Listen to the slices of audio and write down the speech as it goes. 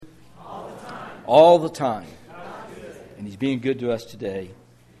all the time. And he's being good to us today.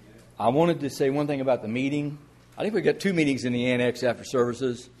 I wanted to say one thing about the meeting. I think we've got 2 meetings in the annex after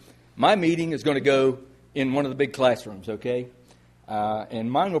services. My meeting is going to go in one of the big classrooms, okay?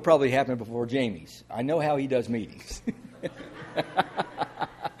 And mine will probably happen before Jamie's. I know how he does meetings.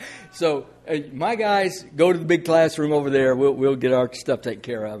 So my guys, go to the big classroom over there. We'll get our stuff taken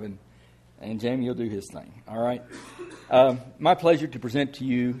care of, and Jamie will do his thing. All right. My pleasure to present to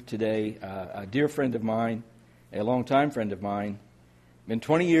you today a dear friend of mine, a longtime friend of mine. Been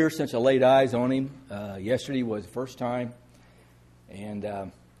 20 years since I laid eyes on him. Yesterday was the first time, and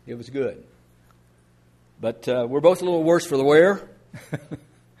it was good. But we're both a little worse for the wear.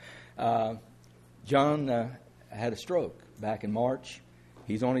 John had a stroke back in March.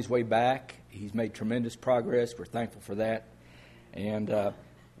 He's on his way back. He's made tremendous progress. We're thankful for that. And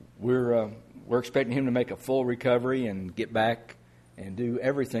we're expecting him to make a full recovery and get back and do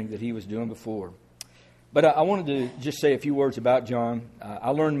everything that he was doing before. But I wanted to just say a few words about John.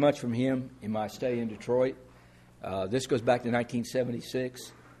 I learned much from him in my stay in Detroit. This goes back to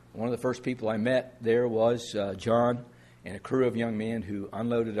 1976. One of the first people I met there was John and a crew of young men who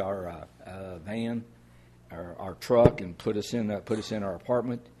unloaded our van, our truck, and put us in our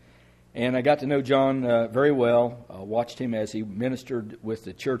apartment. And I got to know John very well. Watched him as he ministered with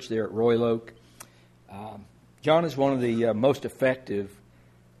the church there at Royal Oak. John is one of the most effective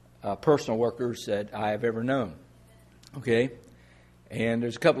personal workers that I have ever known. Okay, and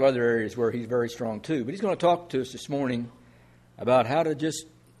there's a couple other areas where he's very strong too. But he's going to talk to us this morning about how to just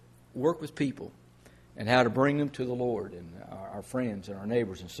work with people and how to bring them to the Lord and our friends and our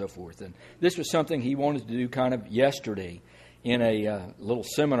neighbors and so forth. And this was something he wanted to do kind of yesterday in a little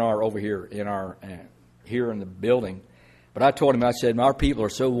seminar over here here in the building. But I told him, I said, our people are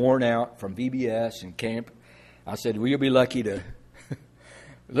so worn out from VBS and camp. I said, we'll be lucky to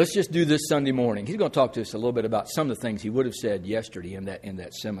let's just do this Sunday morning. He's going to talk to us a little bit about some of the things he would have said yesterday in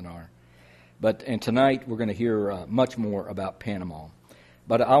that seminar. And tonight we're going to hear much more about Panama.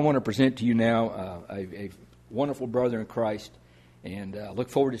 But I want to present to you now a wonderful brother in Christ, and look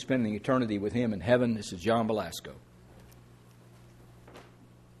forward to spending eternity with him in heaven. This is John Belasco.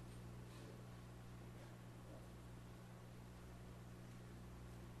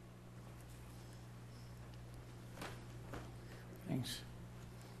 Thanks.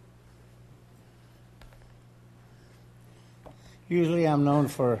 Usually I'm known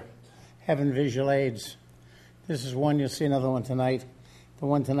for having visual aids. This is one. You'll see another one tonight. The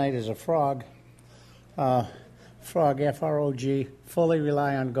one tonight is a frog. Frog, F-R-O-G. Fully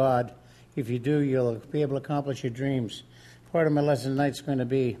rely on God. If you do, you'll be able to accomplish your dreams. Part of my lesson tonight is going to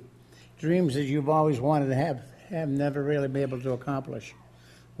be dreams that you've always wanted to have never really been able to accomplish.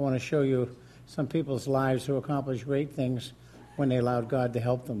 I want to show you some people's lives who accomplished great things when they allowed God to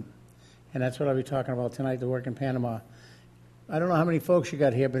help them. And that's what I'll be talking about tonight, the work in Panama. I don't know how many folks you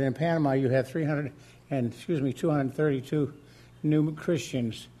got here, but in Panama you have 232 new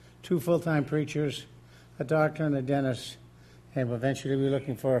Christians, 2 full-time preachers, a doctor and a dentist, and eventually we're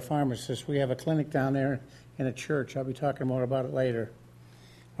looking for a pharmacist. We have a clinic down there in a church. I'll be talking more about it later.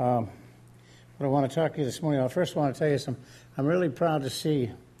 But I want to talk to you this morning. I first want to tell you I'm really proud to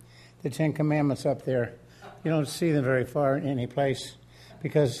see the 10 Commandments up there. You don't see them very far in any place,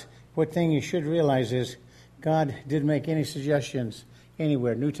 because what thing you should realize is God didn't make any suggestions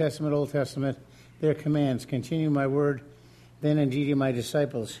anywhere. New Testament, Old Testament, their commands. Continue my word, then indeed ye my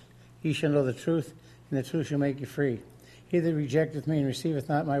disciples. Ye shall know the truth, and the truth shall make you free. He that rejecteth me and receiveth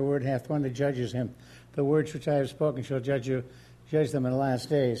not my word hath one that judges him. The words which I have spoken shall judge them in the last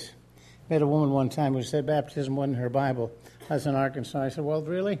days. I met a woman one time who said baptism wasn't her Bible. I was in Arkansas. I said, well,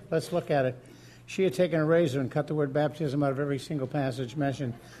 really? Let's look at it. She had taken a razor and cut the word baptism out of every single passage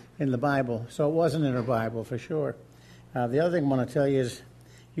mentioned in the Bible. So it wasn't in her Bible for sure. The other thing I want to tell you is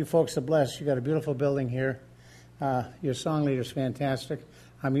you folks are blessed. You got a beautiful building here. Your song leader's fantastic.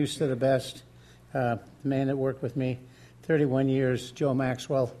 I'm used to the best. The man that worked with me 31 years, Joe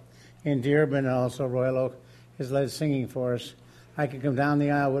Maxwell, in Dearborn and also Royal Oak, has led singing for us. I could come down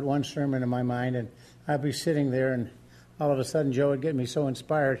the aisle with one sermon in my mind, and I'd be sitting there, and all of a sudden Joe would get me so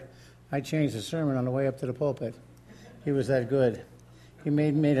inspired, I'd change the sermon on the way up to the pulpit. He was that good. He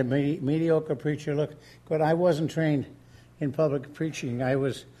made a mediocre preacher look good. I wasn't trained in public preaching. I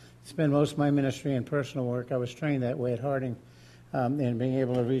spent most of my ministry in personal work. I was trained that way at Harding, and being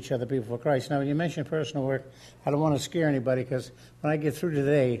able to reach other people for Christ. Now, when you mention personal work, I don't want to scare anybody, because when I get through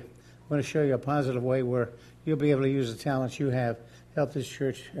today, I'm going to show you a positive way where you'll be able to use the talents you have to help this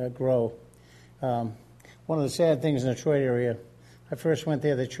church grow. One of the sad things in the Detroit area, I first went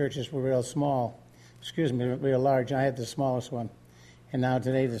there, the churches were real large. I had the smallest one. And now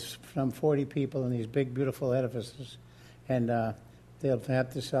today there's some 40 people in these big, beautiful edifices, and they'll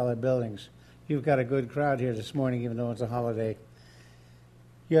have to sell their buildings. You've got a good crowd here this morning, even though it's a holiday.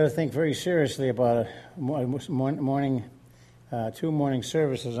 You got to think very seriously about two morning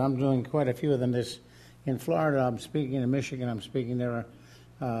services. I'm doing quite a few of them. In Florida, I'm speaking. In Michigan, I'm speaking. There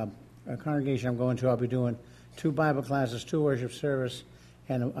are a congregation I'm going to. I'll be doing 2 Bible classes, 2 worship service,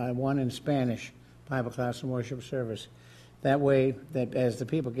 and 1 in Spanish Bible class and worship service. That way, that as the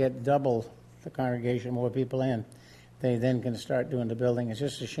people get double the congregation, more people in, they then can start doing the building. It's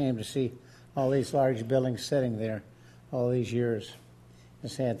just a shame to see all these large buildings sitting there all these years. The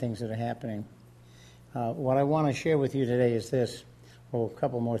sad things that are happening. What I want to share with you today is this. Well, a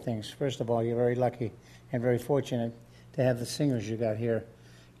couple more things. First of all, you're very lucky and very fortunate to have the singers you got here.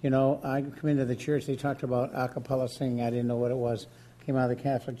 You know, I come into the church, they talked about a cappella singing. I didn't know what it was. Came out of the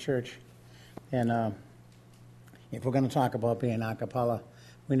Catholic Church. And if we're going to talk about being a cappella,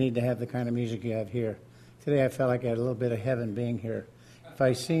 we need to have the kind of music you have here. Today I felt like I had a little bit of heaven being here. If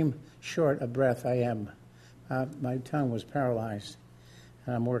I seem short of breath, I am. My tongue was paralyzed,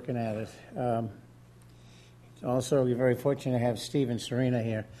 and I'm working at it. Also, you're very fortunate to have Steve and Serena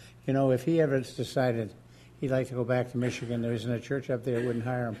here. You know, if he ever decided he'd like to go back to Michigan, there isn't a church up there that wouldn't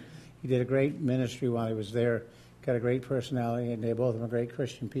hire him. He did a great ministry while he was there, got a great personality, and they both are great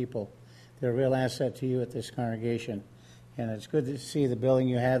Christian people. They're a real asset to you at this congregation. And it's good to see the building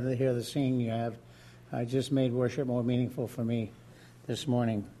you have, to hear the singing you have. It just made worship more meaningful for me this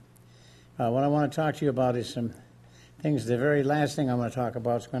morning. What I want to talk to you about is some things. The very last thing I want to talk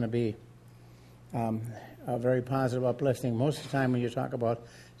about is going to be very positive, uplifting. Most of the time when you talk about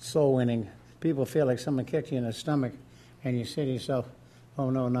soul winning, people feel like someone kicked you in the stomach, and you say to yourself,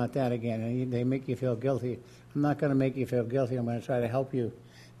 oh, no, not that again. And they make you feel guilty. I'm not going to make you feel guilty. I'm going to try to help you.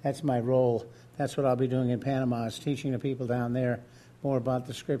 That's my role. That's what I'll be doing in Panama, is teaching the people down there more about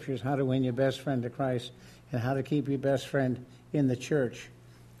the Scriptures, how to win your best friend to Christ, and how to keep your best friend in the church.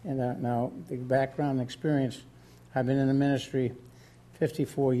 And now, the background and experience, I've been in the ministry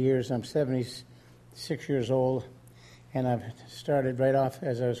 54 years. I'm 76 years old, and I've started right off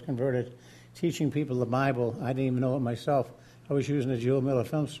as I was converted, teaching people the Bible. I didn't even know it myself. I was using the Jewel Miller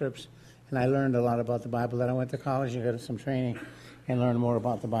film strips, and I learned a lot about the Bible. Then I went to college and got some training and learned more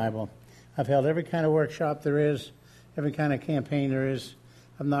about the Bible. I've held every kind of workshop there is, every kind of campaign there is.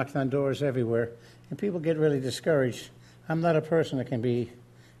 I've knocked on doors everywhere, and people get really discouraged. I'm not a person that can be,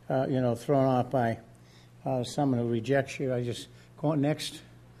 thrown off by someone who rejects you. I just go next.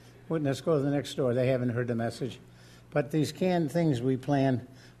 Let's go to the next door. They haven't heard the message. But these canned things we plan,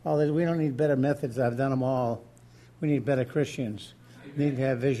 we don't need better methods. I've done them all. We need better Christians. We need to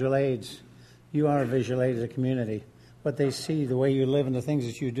have visual aids. You are a visual aid to the community. What they see, the way you live and the things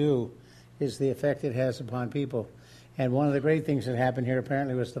that you do, is the effect it has upon people. And one of the great things that happened here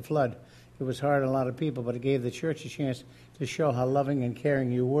apparently was the flood. It was hard on a lot of people, but it gave the church a chance to show how loving and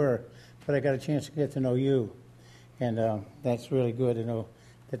caring you were. But I got a chance to get to know you. And that's really good to know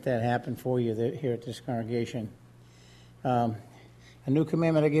that happened for you here at this congregation. A new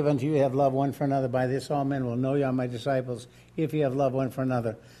commandment I give unto you, have love one for another. By this all men will know you are my disciples, if you have love one for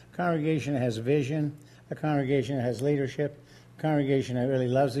another. A congregation that has vision, a congregation that has leadership, a congregation that really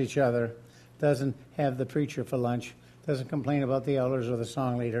loves each other, doesn't have the preacher for lunch, doesn't complain about the elders or the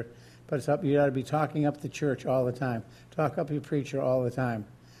song leader, but you ought to be talking up the church all the time. Talk up your preacher all the time.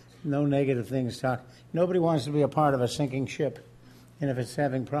 No negative things. Nobody wants to be a part of a sinking ship. And if it's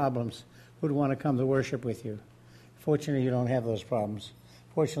having problems, who'd want to come to worship with you? Fortunately, you don't have those problems.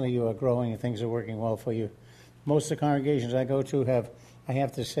 Fortunately, you are growing and things are working well for you. Most of the congregations I go to I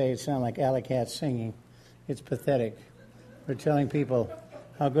have to say, it sounds like alley cats singing. It's pathetic. We're telling people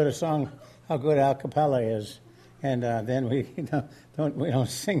how good a cappella is, and then we don't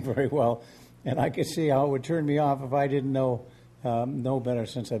sing very well. And I could see how it would turn me off if I didn't know better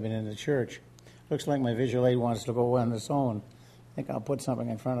since I've been in the church. Looks like my visual aid wants to go on its own. I think I'll put something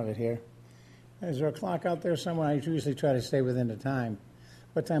in front of it here. Is there a clock out there somewhere? I usually try to stay within the time.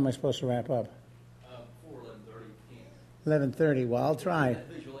 What time am I supposed to wrap up? 11:30. Well, I'll try.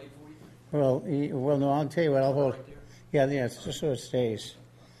 Visual aid for you? Well, no, I'll tell you what. I'll hold. Right there? Yeah, it's just so it stays.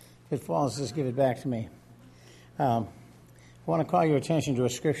 If it falls, just give it back to me. I want to call your attention to a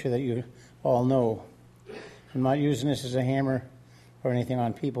scripture that you all know. I'm not using this as a hammer or anything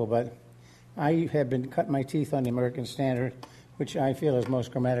on people, but I have been cutting my teeth on the American Standard, which I feel is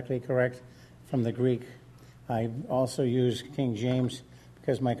most grammatically correct from the Greek. I also use King James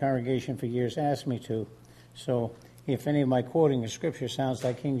because my congregation for years asked me to. So if any of my quoting of Scripture sounds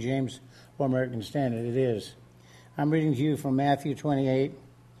like King James or American Standard, it is. I'm reading to you from Matthew 28,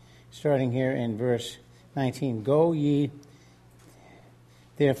 starting here in verse 19. Go ye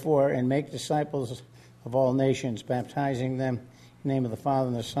Therefore, and make disciples of all nations, baptizing them in the name of the Father,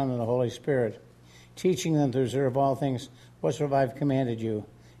 and the Son, and the Holy Spirit, teaching them to observe all things whatsoever I've commanded you.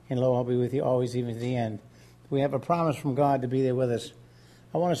 And lo, I'll be with you always, even to the end. We have a promise from God to be there with us.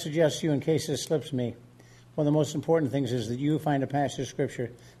 I want to suggest to you, in case this slips me, one of the most important things is that you find a passage of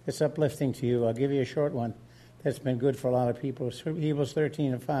Scripture that's uplifting to you. I'll give you a short one that's been good for a lot of people. It's Hebrews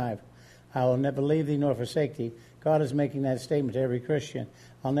 13:5. I will never leave thee nor forsake thee. God is making that statement to every Christian.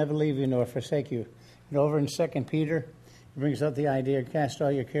 I'll never leave you nor forsake you. And over in 2 Peter, it brings out the idea, cast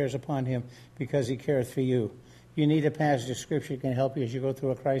all your cares upon him because he careth for you. You need a passage of Scripture that can help you as you go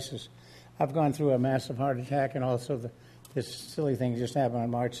through a crisis. I've gone through a massive heart attack, and also this silly thing just happened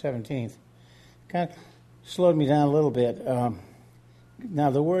on March 17th. Kind of slowed me down a little bit. Now,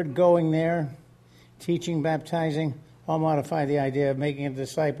 the word going there, teaching, baptizing, all modify the idea of making a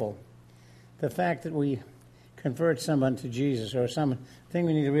disciple. The fact that we convert someone to Jesus, or some thing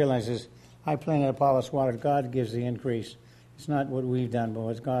we need to realize is, I planted, Apollos watered, God gives the increase. It's not what we've done, but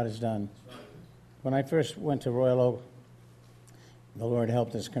what God has done. When I first went to Royal Oak, the Lord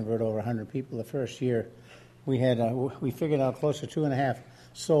helped us convert over 100 people the first year. We figured out close to 2.5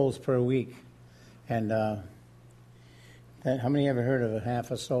 souls per week. And how many ever heard of a half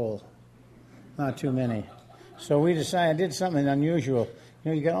a soul? Not too many. So we decided, I did something unusual.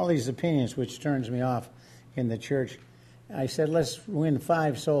 You got all these opinions, which turns me off in the church. I said, let's win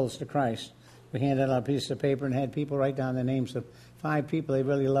 5 souls to Christ. We handed out a piece of paper and had people write down the names of 5 people they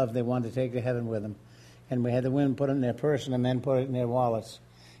really loved they wanted to take to heaven with them. And we had the women put it in their purse and the men put it in their wallets,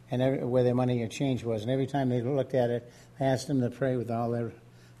 and where their money exchange was. And every time they looked at it, I asked them to pray with all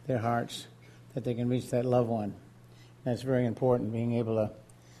their hearts that they can reach that loved one. That's very important, being able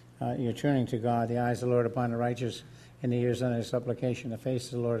to, you're turning to God, the eyes of the Lord upon the righteous, and the ears on his supplication. The face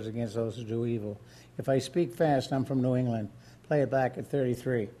of the Lord is against those who do evil. If I speak fast, I'm from New England. Play it back at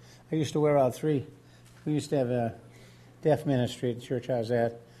 33. I used to wear out 3. We used to have a deaf ministry at the church I was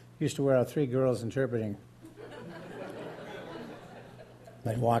at. We used to wear out 3 girls interpreting.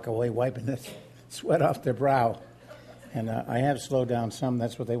 They'd walk away wiping the sweat off their brow. And I have slowed down some.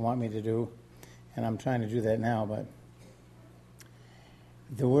 That's what they want me to do. And I'm trying to do that now. But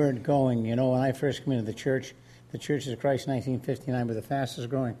the word going, when I first came into the Church of Christ in 1959 was the fastest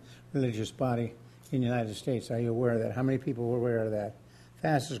growing religious body in the United States. Are you aware of that? How many people were aware of that?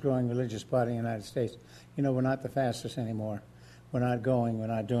 Fastest growing religious body in the United States. We're not the fastest anymore. We're not going, we're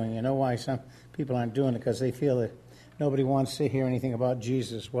not doing. You know why some people aren't doing it? Because they feel that nobody wants to hear anything about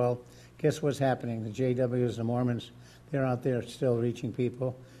Jesus. Well, guess what's happening? The JWs, the Mormons, they're out there still reaching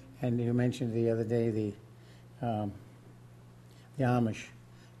people. And you mentioned the other day the Amish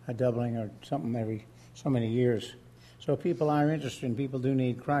are doubling or something every so many years. So people are interested, and people do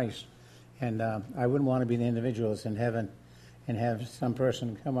need Christ. And I wouldn't want to be the individual that's in heaven and have some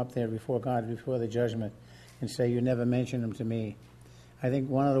person come up there before God, before the judgment, and say, you never mentioned him to me. I think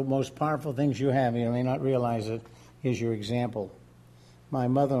one of the most powerful things you have, you may not realize it, is your example. My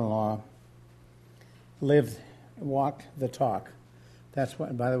mother-in-law walked the talk. That's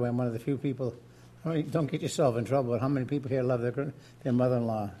what, by the way, I'm one of the few people, don't get yourself in trouble, but how many people here love their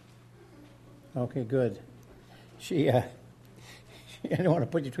mother-in-law? Okay, good. I don't want to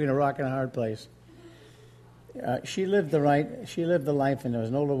put you between a rock and a hard place. She lived the life, and there was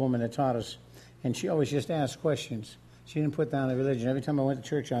an older woman that taught us, and she always just asked questions. She didn't put down a religion. Every time I went to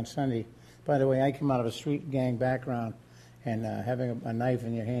church on Sunday, by the way, I came out of a street gang background, and having a knife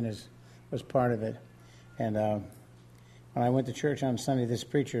in your hand was part of it. And when I went to church on Sunday, this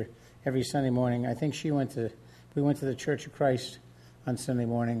preacher, every Sunday morning, I think we went to the Church of Christ on Sunday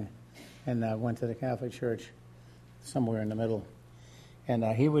morning, and went to the Catholic Church somewhere in the middle. And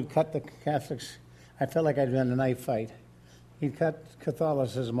he would cut the Catholics. I felt like I'd been in a knife fight. He'd cut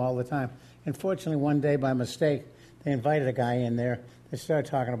Catholicism all the time. And fortunately, one day, by mistake, they invited a guy in there. They started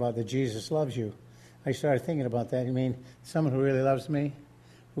talking about that Jesus loves you. I started thinking about that. You mean someone who really loves me?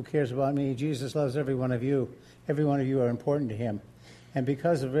 Who cares about me? Jesus loves every one of you. Every one of you are important to him. And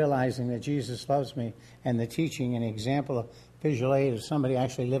because of realizing that Jesus loves me, and the teaching and example of visual aid of somebody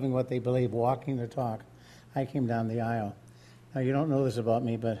actually living what they believe, walking the talk, I came down the aisle. Now, you don't know this about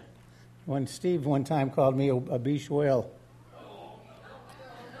me, but when Steve one time called me a beach whale,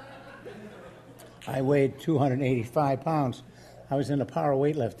 I weighed 285 pounds. I was into power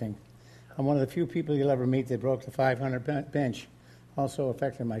weightlifting. I'm one of the few people you'll ever meet that broke the 500 bench. Also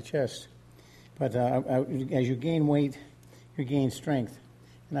affected my chest. But as you gain weight, you gain strength.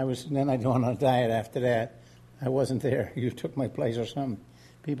 And then I went on a diet after that. I wasn't there. You took my place or something.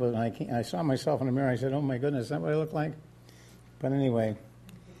 People, I saw myself in the mirror. I said, "Oh my goodness, is that what I look like?" But anyway,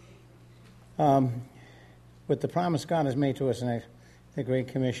 with the promise God has made to us, and the Great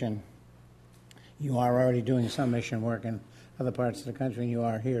Commission. You are already doing some mission work in other parts of the country, and you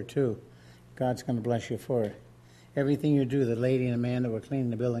are here too. God's going to bless you for it. Everything you do, the lady and the man that were cleaning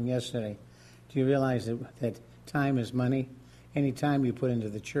the building yesterday, do you realize that time is money? Any time you put into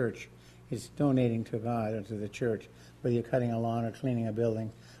the church is donating to God or to the church, whether you're cutting a lawn or cleaning a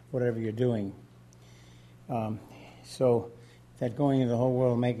building, whatever you're doing. So that going into the whole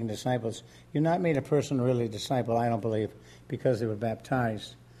world making disciples, you're not made a person really a disciple, I don't believe, because they were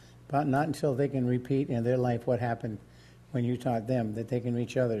baptized. But not until they can repeat in their life what happened when you taught them, that they can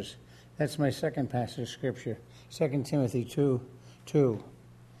reach others. That's my second passage of Scripture, 2 Timothy 2:2.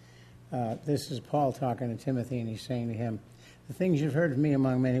 This is Paul talking to Timothy, and he's saying to him, the things you've heard from me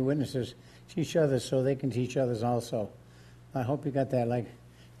among many witnesses, teach others so they can teach others also. I hope you got that. Like,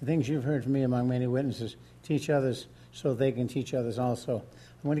 the things you've heard from me among many witnesses, teach others so they can teach others also.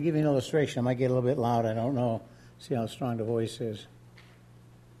 I'm going to give you an illustration. I might get a little bit loud. I don't know. See how strong the voice is.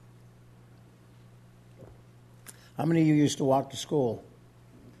 How many of you used to walk to school?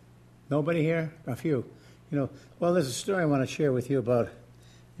 Nobody here? A few. Well, there's a story I want to share with you about.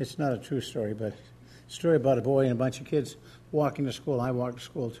 It's not a true story, but a story about a boy and a bunch of kids walking to school. I walked to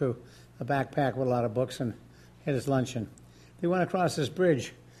school too. A backpack with a lot of books and had his luncheon. They went across this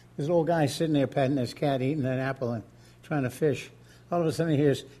bridge. This old guy sitting there petting his cat, eating an apple and trying to fish. All of a sudden he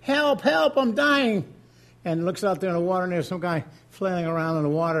hears, "Help, help, I'm dying." And looks out there in the water, and there's some guy flailing around in the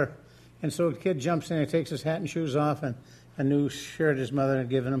water. And so the kid jumps in and takes his hat and shoes off and a new shirt his mother had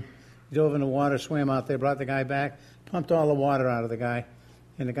given him. He dove in the water, swam out there, brought the guy back, pumped all the water out of the guy.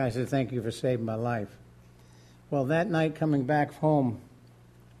 And the guy said, "Thank you for saving my life." Well, that night coming back home,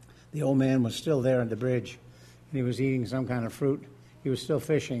 the old man was still there on the bridge, and he was eating some kind of fruit. He was still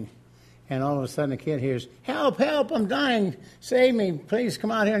fishing. And all of a sudden the kid hears, "Help, help, I'm dying. Save me. Please come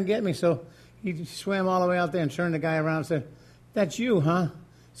out here and get me." So he swam all the way out there and turned the guy around and said, "That's you, huh?"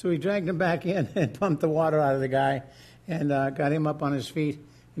 So he dragged him back in and pumped the water out of the guy and got him up on his feet,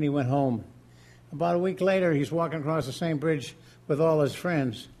 and he went home. About a week later, he's walking across the same bridge with all his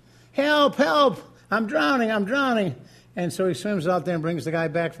friends. "Help, help, I'm drowning, I'm drowning." And so he swims out there and brings the guy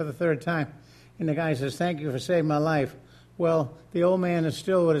back for the third time. And the guy says, "Thank you for saving my life." Well, the old man is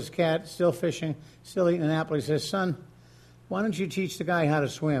still with his cat, still fishing, still eating an apple. He says, "Son, why don't you teach the guy how to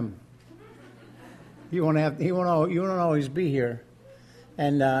swim? He won't always be here."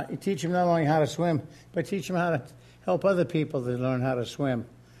 And teach him not only how to swim, but teach him how to help other people to learn how to swim.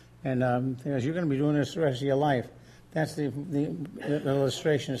 And because you're going to be doing this the rest of your life. That's the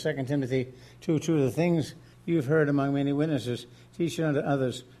illustration of 2 Timothy 2:2. The things you've heard among many witnesses, teach it unto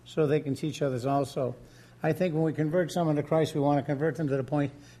others, so they can teach others also. I think when we convert someone to Christ, we want to convert them to the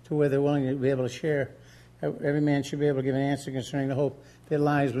point to where they're willing to be able to share. Every man should be able to give an answer concerning the hope that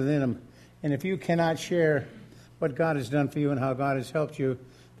lies within him. And if you cannot share what God has done for you and how God has helped you,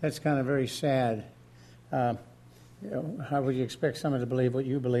 that's kind of very sad. How would you expect someone to believe what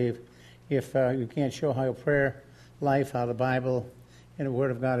you believe if you can't show how prayer, life, how the Bible, and the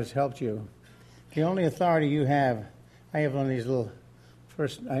Word of God has helped you? The only authority you have, I have one of these little,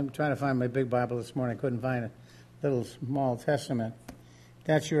 I'm trying to find my big Bible this morning. I couldn't find a little small testament.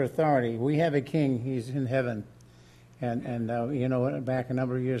 That's your authority. We have a king. He's in heaven. And back a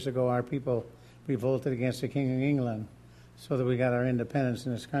number of years ago, our people revolted against the King of England so that we got our independence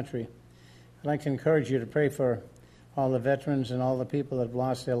in this country. I'd like to encourage you to pray for all the veterans and all the people that have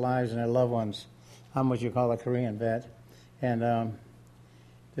lost their lives and their loved ones. I'm what you call a Korean vet. And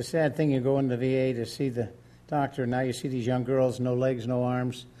the sad thing, you go into the VA to see the doctor, and now you see these young girls, no legs, no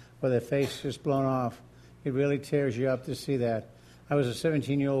arms, with their face just blown off. It really tears you up to see that. I was a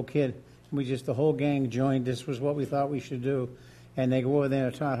 17-year-old kid, and the whole gang joined. This was what we thought we should do. And they go over there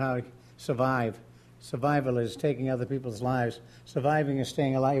and taught how to survive. Survival is taking other people's lives. Surviving is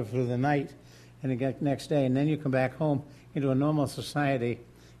staying alive through the night and the next day. And then you come back home into a normal society,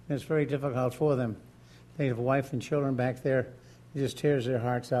 and it's very difficult for them. They have a wife and children back there. It just tears their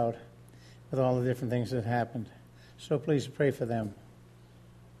hearts out with all the different things that happened. So please pray for them.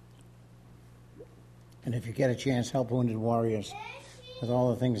 And if you get a chance, help wounded warriors with all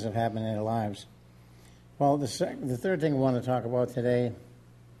the things that happen in their lives. Well, the third thing I want to talk about today,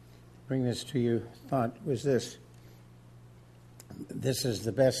 bring this to you, thought was this. This is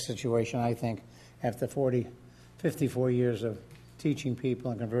the best situation, I think, after 54 years of teaching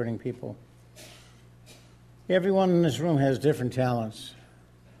people and converting people. Everyone in this room has different talents.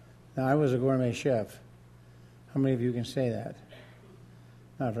 Now, I was a gourmet chef. How many of you can say that?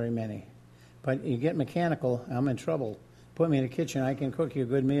 Not very many. But you get mechanical, I'm in trouble. Put me in the kitchen, I can cook you a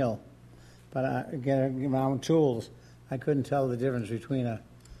good meal. But I get my own tools. I couldn't tell the difference between a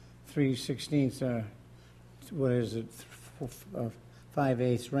 3/16,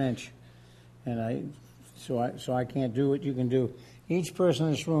 5/8 wrench, and so I can't do what you can do. Each person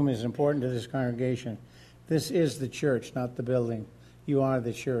in this room is important to this congregation. This is the church, not the building. You are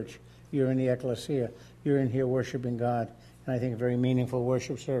the church. You're in the ecclesia. You're in here worshiping God. And I think a very meaningful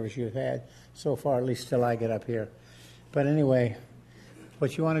worship service you've had so far, at least till I get up here. But anyway,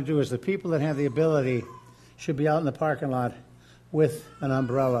 what you want to do is the people that have the ability should be out in the parking lot with an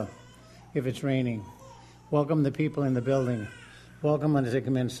umbrella if it's raining. Welcome the people in the building. Welcome them as they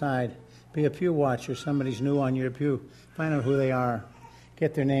come inside. Be a pew watcher. Somebody's new on your pew. Find out who they are.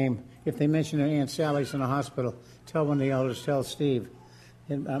 Get their name. If they mention their Aunt Sally's in a hospital, tell one of the elders, tell Steve.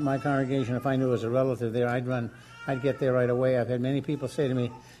 In my congregation, if I knew it was a relative there, I'd get there right away. I've had many people say to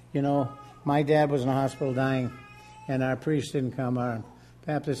me, my dad was in a hospital dying, and our priest didn't come, our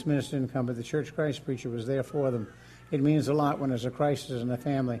Baptist minister didn't come, but the Church of Christ preacher was there for them. It means a lot when there's a crisis in the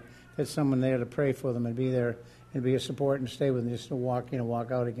family, there's someone there to pray for them and be there and be a support and stay with them, just to walk in and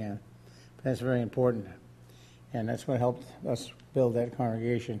walk out again. But that's very important. And that's what helped us build that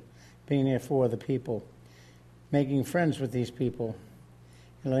congregation, being there for the people, making friends with these people,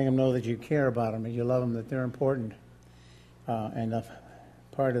 and letting them know that you care about them, that you love them, that they're important. And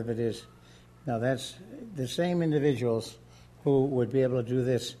part of it is, now that's the same individuals who would be able to do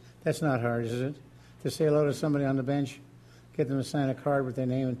this. That's not hard, is it? To say hello to somebody on the bench, get them to sign a card with their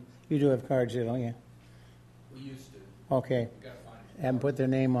name. And you do have cards here, don't you? We used to. Okay. Have them put their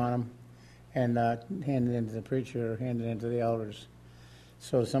name on them and hand it into the preacher or hand it into the elders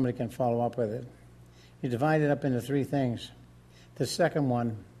so somebody can follow up with it. You divide it up into three things. The second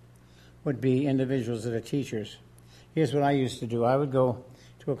one would be individuals that are teachers. Here's what I used to do. I would go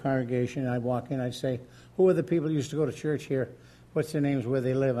to a congregation, I'd walk in, I'd say, who are the people who used to go to church here? What's their names, where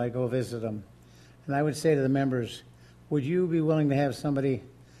they live? I'd go visit them. And I would say to the members, would you be willing to have somebody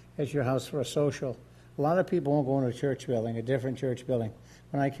at your house for a social? A lot of people won't go into a church building, a different church building.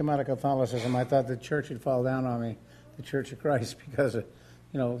 When I came out of Catholicism, I thought the church would fall down on me, the Church of Christ, because of,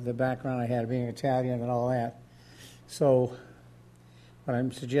 the background I had, being Italian and all that. So what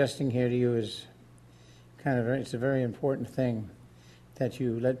I'm suggesting here to you is it's a very important thing that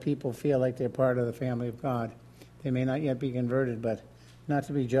you let people feel like they're part of the family of God. They may not yet be converted, but not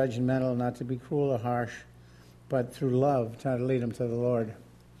to be judgmental, not to be cruel or harsh, but through love, try to lead them to the Lord.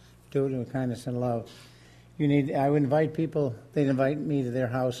 Do it with kindness and love. I would invite people, they'd invite me to their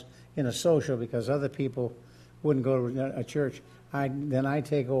house in a social because other people wouldn't go to a church. Then I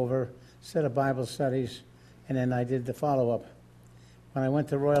take over, set up Bible studies, and then I did the follow-up. When I went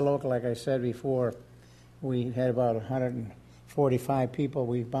to Royal Oak, like I said before, we had about 145 people.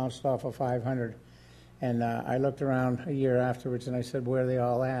 We bounced off of 500. And I looked around a year afterwards, and I said, where are they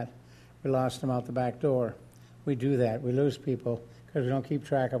all at? We lost them out the back door. We do that. We lose people because we don't keep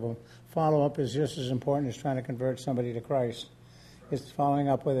track of them. Follow-up is just as important as trying to convert somebody to Christ. It's following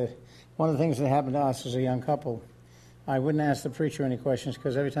up with it. One of the things that happened to us as a young couple, I wouldn't ask the preacher any questions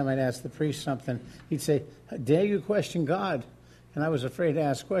because every time I'd ask the priest something, he'd say, dare you question God? And I was afraid to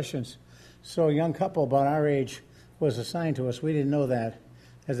ask questions. So a young couple about our age was assigned to us. We didn't know that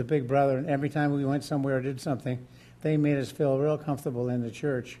as a big brother. And every time we went somewhere or did something, they made us feel real comfortable in the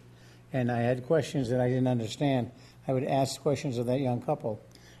church. And I had questions that I didn't understand. I would ask questions of that young couple.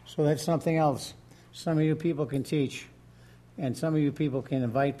 So that's something else. Some of you people can teach, and some of you people can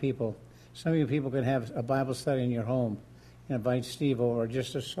invite people. Some of you people can have a Bible study in your home and invite Steve over, or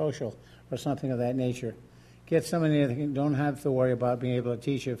just a social or something of that nature. Get somebody there that you don't have to worry about being able to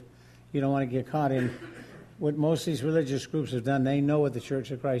teach if you don't want to get caught in what most of these religious groups have done. They know what the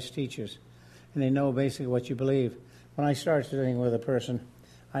Church of Christ teaches, and they know basically what you believe. When I start studying with a person,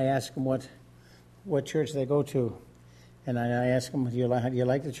 I ask them what church they go to. And I ask them, do you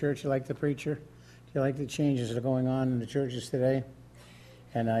like the church? Do you like the preacher? Do you like the changes that are going on in the churches today?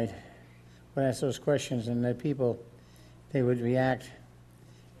 And I would ask those questions, and the people, they would react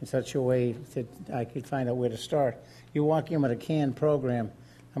in such a way that I could find out where to start. You walk in with a canned program.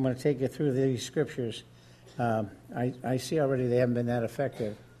 I'm going to take you through these scriptures. I see already they haven't been that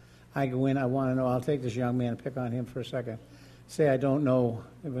effective. I go in, I want to know, I'll take this young man and pick on him for a second. Say I don't know,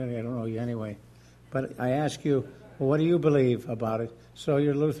 really I don't know you anyway. But I ask you, well, what do you believe about it? So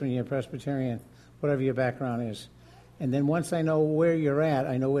you're Lutheran, you're Presbyterian, whatever your background is. And then once I know where you're at,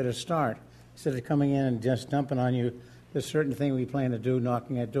 I know where to start. Instead of coming in and just dumping on you the certain thing we plan to do,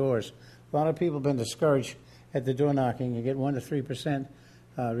 knocking at doors. A lot of people have been discouraged at the door knocking. You get 1 to 3%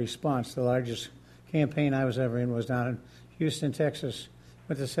 response. The largest campaign I was ever in was down in Houston, Texas.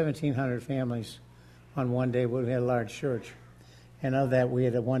 Went to 1,700 families on one day where we had a large church. And of that, we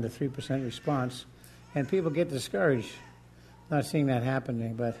had a 1 to 3% response. And people get discouraged. Not seeing that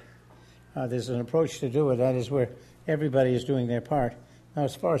happening, but there's an approach to do it. That is where everybody is doing their part. Now,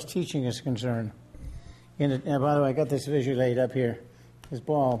 as far as teaching is concerned, and by the way, I got this visual laid up here, this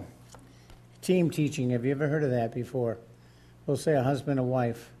ball. Team teaching, have you ever heard of that before? We'll say a husband and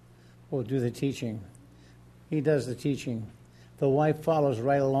wife will do the teaching. He does the teaching. The wife follows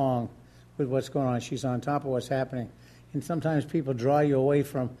right along with what's going on. She's on top of what's happening. And sometimes people draw you away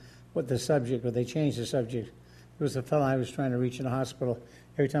from what the subject, or they change the subject. There was a fellow I was trying to reach in the hospital.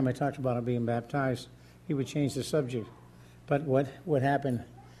 Every time I talked about him being baptized, he would change the subject. But what happened,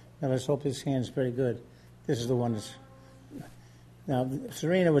 now let's hope this hand's very good. This is the one that's... Now,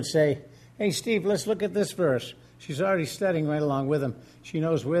 Serena would say, hey, Steve, let's look at this verse. She's already studying right along with him. She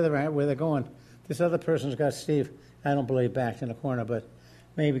knows where they're at, where they're going. This other person's got Steve, I don't believe, backed in the corner, but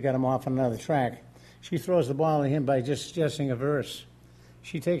maybe got him off on another track. She throws the ball at him by just suggesting a verse.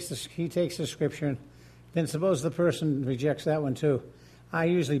 He takes the scripture, and then suppose the person rejects that one too. I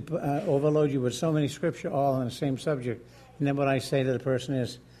usually overload you with so many scripture all on the same subject. And then what I say to the person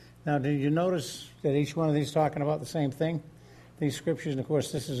is, now, did you notice that each one of these is talking about the same thing? These scriptures, and of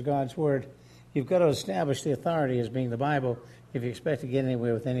course, this is God's word. You've got to establish the authority as being the Bible if you expect to get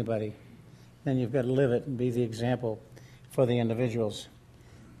anywhere with anybody. Then you've got to live it and be the example for the individuals.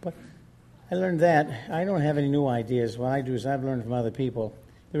 But I learned that. I don't have any new ideas. What I do is I've learned from other people.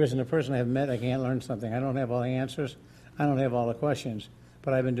 There isn't a person I have met I can't learn something. I don't have all the answers. I don't have all the questions.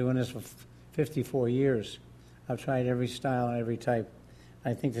 But I've been doing this for 54 years. I've tried every style and every type.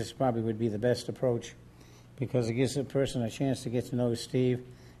 I think this probably would be the best approach because it gives a person a chance to get to know Steve,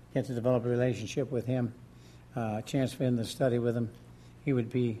 get to develop a relationship with him, a chance for him to study with him. He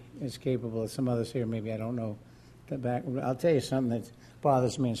would be as capable as some others here. Maybe I don't know. I'll tell you something that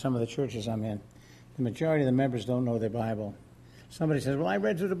bothers me in some of the churches I'm in. The majority of the members don't know their Bible. Somebody says, well, I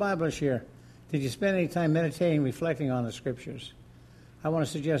read through the Bible this year. Did you spend any time meditating, reflecting on the Scriptures? I want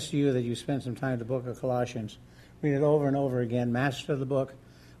to suggest to you that you spend some time in the book of Colossians. Read it over and over again. Master the book.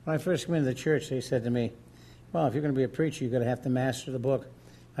 When I first came into the church, they said to me, well, if you're going to be a preacher, you're going to have to master the book.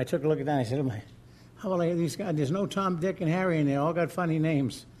 I took a look at that and I said, oh, how will I, these guys, there's no Tom, Dick, and Harry in there. All got funny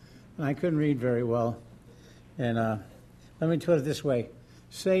names. And I couldn't read very well. And let me put it this way.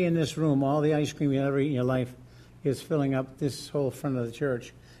 Say in this room, all the ice cream you ever eat in your life is filling up this whole front of the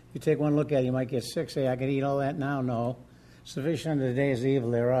church. You take one look at it, you might get sick. Say, I can eat all that now? No. Sufficient unto the day is the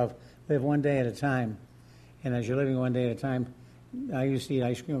evil thereof. Live one day at a time. And as you're living one day at a time, I used to eat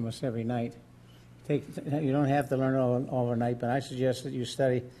ice cream almost every night. You don't have to learn it overnight, but I suggest that you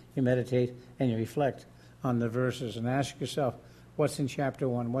study, you meditate, and you reflect on the verses and ask yourself, what's in chapter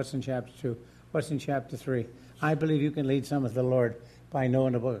 1, what's in chapter 2, what's in chapter 3. I believe you can lead some of the Lord by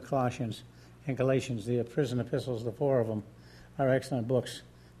knowing the book of Colossians and Galatians. The prison epistles, the 4 of them, are excellent books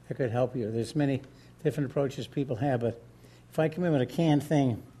that could help you. There's many different approaches people have, but if I come in with a canned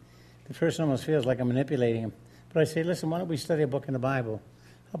thing, the person almost feels like I'm manipulating him. But I say, listen, why don't we study a book in the Bible?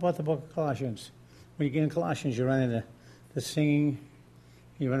 How about the book of Colossians? When you get in Colossians, you run into the singing,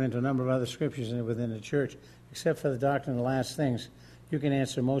 you run into a number of other scriptures within the church. Except for the doctrine of the last things, you can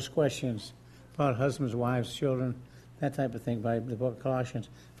answer most questions about husbands, wives, children, that type of thing by the book of Colossians.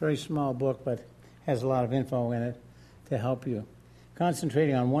 Very small book, but has a lot of info in it to help you.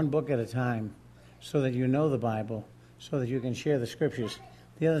 Concentrating on one book at a time so that you know the Bible, so that you can share the scriptures.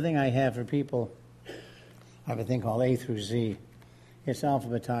 The other thing I have for people, I have a thing called A through Z. It's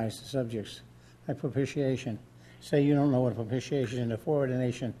alphabetized subjects, like propitiation. Say you don't know what propitiation and the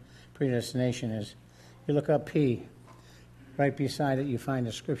foreordination, predestination is. You look up P. Right beside it, you find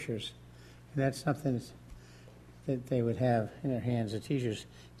the scriptures. And that's something that they would have in their hands, the teachers,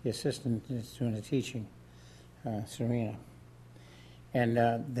 the assistant that's doing the teaching, Serena. And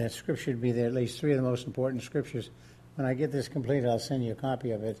the scripture would be there, at least 3 of the most important scriptures. When I get this completed, I'll send you a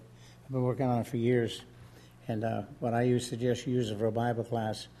copy of it. I've been working on it for years. And what I suggest you use it for a Bible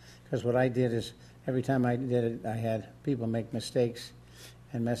class, because what I did is every time I did it, I had people make mistakes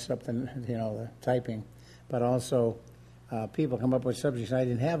and mess up the typing, but also people come up with subjects I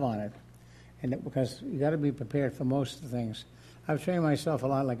didn't have on it, and because you got to be prepared for most of the things. I've trained myself a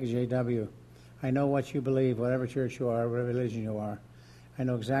lot like a JW. I know what you believe, whatever church you are, whatever religion you are. I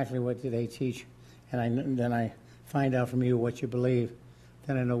know exactly what they teach, and then I find out from you what you believe.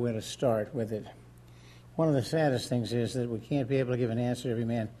 Then I know where to start with it. One of the saddest things is that we can't be able to give an answer to every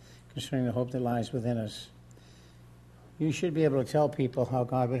man concerning the hope that lies within us. You should be able to tell people how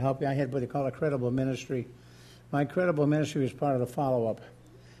God would help you. I had what they call a credible ministry. My credible ministry was part of the follow-up.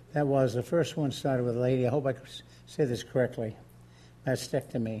 That was, the first one started with a lady, I hope I say this correctly,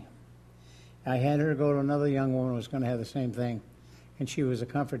 mastectomy. I had her go to another young woman who was going to have the same thing, and she was a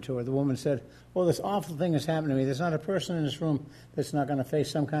comfort to her. The woman said, well, this awful thing has happened to me. There's not a person in this room that's not going to face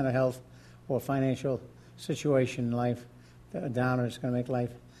some kind of health or financial situation in life, a downer, it's going to make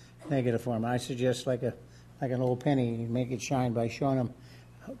life negative for them. I suggest like an old penny, you make it shine by showing them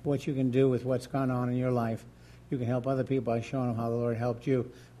what you can do with what's gone on in your life. You can help other people by showing them how the Lord helped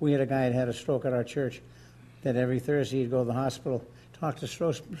you. We had a guy that had a stroke at our church that every Thursday he'd go to the hospital, talk to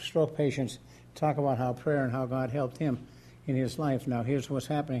stroke patients, talk about how prayer and how God helped him in his life. Now, here's what's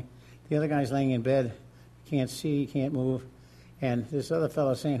happening. The other guy's laying in bed, can't see, can't move, and this other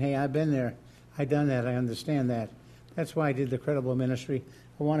fellow's saying, hey, I've been there. I've done that. I understand that. That's why I did the Credible Ministry.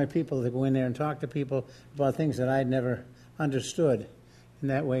 I wanted people to go in there and talk to people about things that I'd never understood, and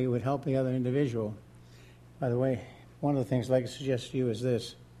that way it would help the other individual. By the way, one of the things I'd like to suggest to you is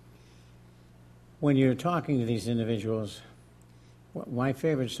this. When you're talking to these individuals, my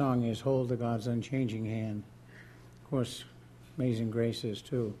favorite song is Hold to God's Unchanging Hand. Of course, Amazing Grace is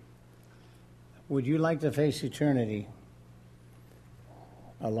too. Would you like to face eternity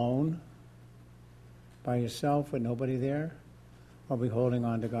alone, by yourself with nobody there, or be holding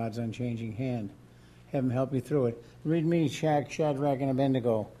on to God's unchanging hand? Have him help you through it. Read me Shadrach, and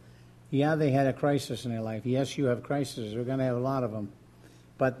Abednego. Yeah, they had a crisis in their life. Yes, you have crises. We're going to have a lot of them.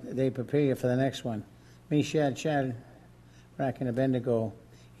 But they prepare you for the next one. Shadrach, and Abednego,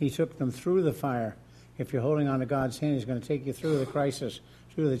 he took them through the fire. If you're holding on to God's hand, he's going to take you through the crisis,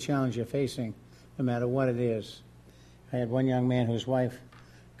 through the challenge you're facing, no matter what it is. I had one young man whose wife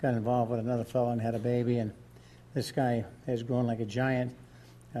got involved with another fellow and had a baby, and this guy has grown like a giant,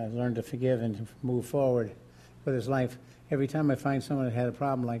 learned to forgive and to move forward with his life. Every time I find someone that had a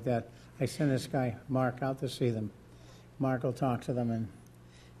problem like that, I send this guy, Mark, out to see them. Mark will talk to them, and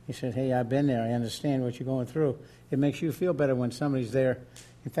he said, hey, I've been there. I understand what you're going through. It makes you feel better when somebody's there.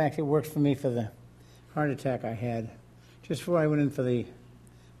 In fact, it worked for me for the heart attack I had. Just before I went in for they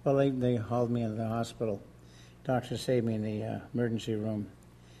hauled me into the hospital. Doctor saved me in the emergency room.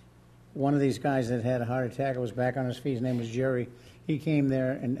 One of these guys that had a heart attack was back on his feet. His name was Jerry. He came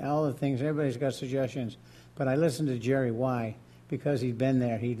there, and all the things, everybody's got suggestions. But I listened to Jerry. Why? Because he'd been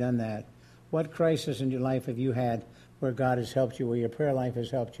there. He'd done that. What crisis in your life have you had where God has helped you, where your prayer life has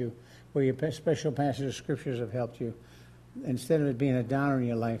helped you, where your special passages of scriptures have helped you? Instead of it being a downer in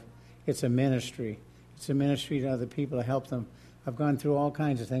your life, it's a ministry. It's a ministry to other people to help them. I've gone through all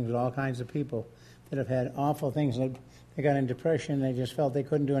kinds of things with all kinds of people that have had awful things. They got in depression. They just felt they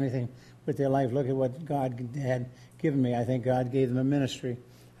couldn't do anything with their life. Look at what God had given me. I think God gave them a ministry.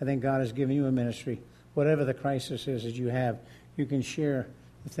 I think God has given you a ministry. Whatever the crisis is that you have, you can share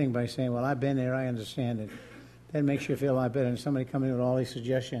the thing by saying, well, I've been there. I understand it. That makes you feel a lot better. And somebody coming in with all these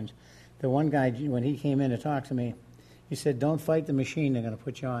suggestions. The one guy, when he came in to talk to me, he said, don't fight the machine they're going to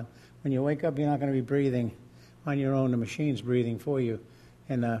put you on. When you wake up, you're not going to be breathing on your own. The machine's breathing for you.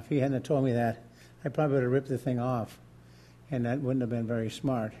 And if he hadn't told me that, I probably would have ripped the thing off. And that wouldn't have been very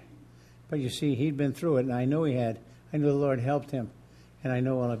smart. But you see, he'd been through it, and I know he had. I knew the Lord helped him. And I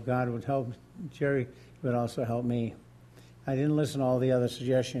know, well, if God would help Jerry, he would also help me. I didn't listen to all the other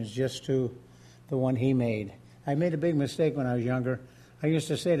suggestions, just to the one he made. I made a big mistake when I was younger. I used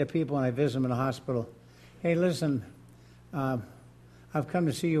to say to people when I visit them in the hospital, hey, listen, I've come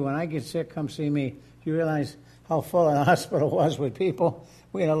to see you. When I get sick, come see me. Do you realize how full the hospital was with people?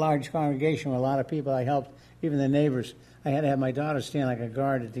 We had a large congregation with a lot of people. I helped, even the neighbors. I had to have my daughter stand like a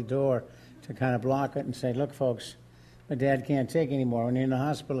guard at the door to kind of block it and say, look, folks, my dad can't take anymore. When you're in the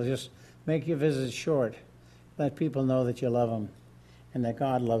hospital, just make your visits short. Let people know that you love them and that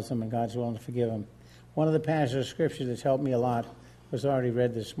God loves them and God's willing to forgive them. One of the passages of Scripture that's helped me a lot was already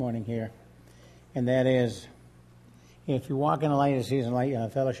read this morning here, and that is, if you walk in the light of season, light, you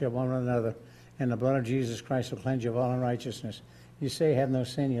have fellowship one with another, and the blood of Jesus Christ will cleanse you of all unrighteousness. You say you have no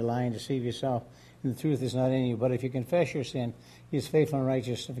sin, you lie and deceive yourself, and the truth is not in you. But if you confess your sin, he is faithful and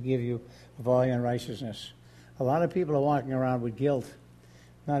righteous to forgive you of all your unrighteousness. A lot of people are walking around with guilt,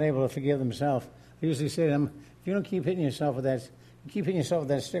 not able to forgive themselves. I usually say to them, if you don't keep hitting yourself with that,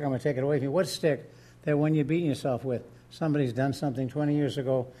 stick, I'm going to take it away from you. What stick? That one you're beating yourself with. Somebody's done something 20 years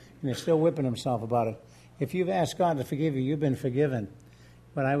ago, and they're still whipping himself about it. If you've asked God to forgive you, you've been forgiven.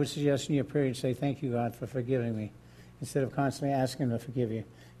 But I would suggest in your prayer, say, thank you, God, for forgiving me, instead of constantly asking him to forgive you.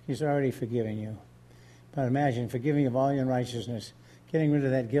 He's already forgiven you. But imagine forgiving of all your unrighteousness, getting rid of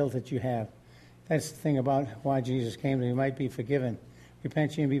that guilt that you have. That's the thing about why Jesus came, that you might be forgiven.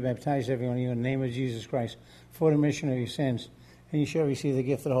 Repent ye and be baptized, every one of you, in the name of Jesus Christ, for the remission of your sins, and you shall receive the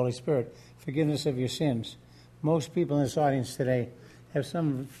gift of the Holy Spirit, forgiveness of your sins. Most people in this audience today have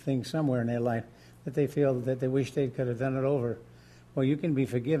something somewhere in their life that they feel that they wish they could have done it over. Well, you can be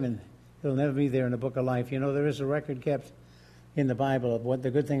forgiven. It'll never be there in the book of life. You know, there is a record kept in the Bible of what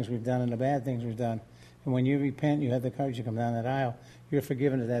the good things we've done and the bad things we've done. And when you repent, you have the courage to come down that aisle. You're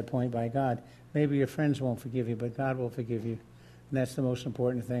forgiven at that point by God. Maybe your friends won't forgive you, but God will forgive you. And that's the most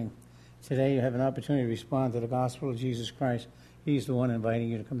important thing. Today you have an opportunity to respond to the gospel of Jesus Christ. He's the one inviting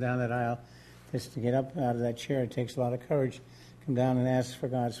you to come down that aisle. Just to get up out of that chair, it takes a lot of courage. Come down and ask for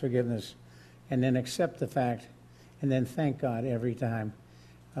God's forgiveness. And then accept the fact. And then thank God every time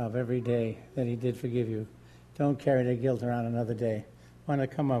of every day that he did forgive you. Don't carry that guilt around another day. Why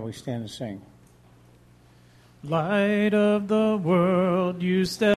not come on, we stand and sing. Light of the world, you step